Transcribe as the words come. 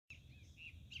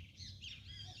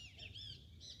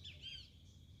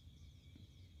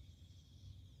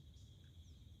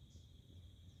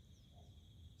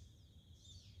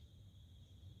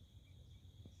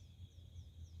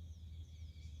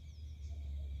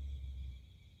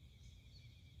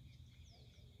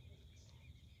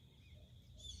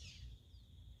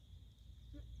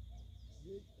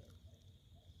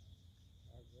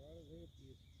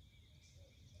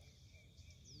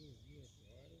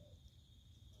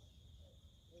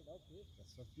Tá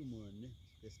só filmando, né?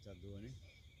 Pescador, né?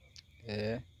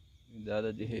 É,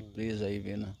 dada de represa aí,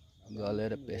 vendo a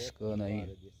galera pescando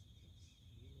aí.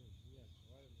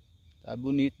 Tá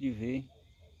bonito de ver, hein?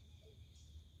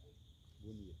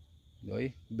 Bonito.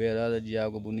 Olha, beirada de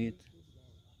água bonita.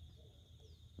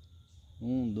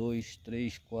 1, 2,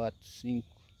 3, 4, 5,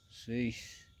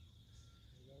 6,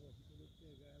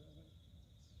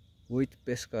 8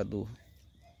 pescador.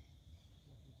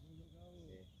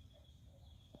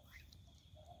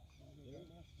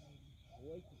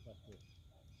 Oito, pastor.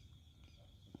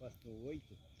 Pastor,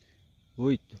 8?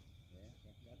 8. É,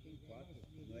 lá tem 4.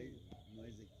 Nós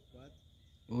aqui 4.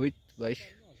 8, vai.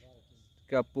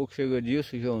 Daqui a pouco chega o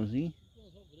Dilson, Joãozinho.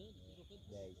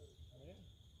 10.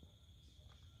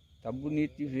 Tá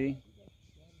bonito de ver, hein?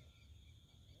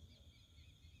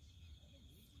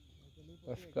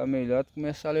 Pra ficar melhor, tu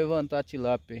começar a levantar a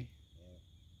tilápia, hein?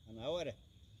 Tá na hora?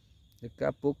 Daqui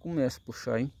a pouco começa a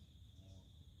puxar, hein?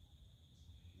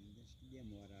 Ainda acho que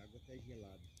demora, a água tá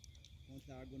gelada.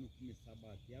 Enquanto a água não começar a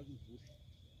bater, a água não puxa.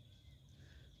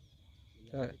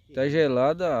 Tá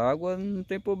gelada a água, não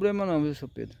tem problema não, viu, seu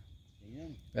Pedro?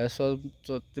 Tem? É só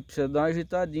precisa dar uma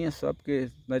agitadinha só,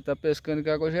 porque nós tá pescando com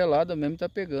água gelada mesmo, tá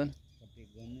pegando. Tá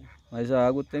pegando, né? Mas a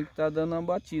água tem que estar dando uma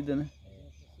batida, né?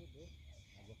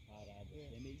 Água parada,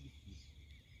 é meio difícil.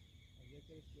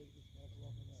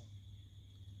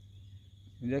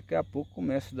 E daqui a pouco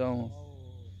começa a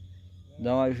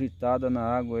dar uma agitada na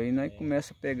água aí, nós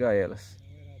começa a pegar elas.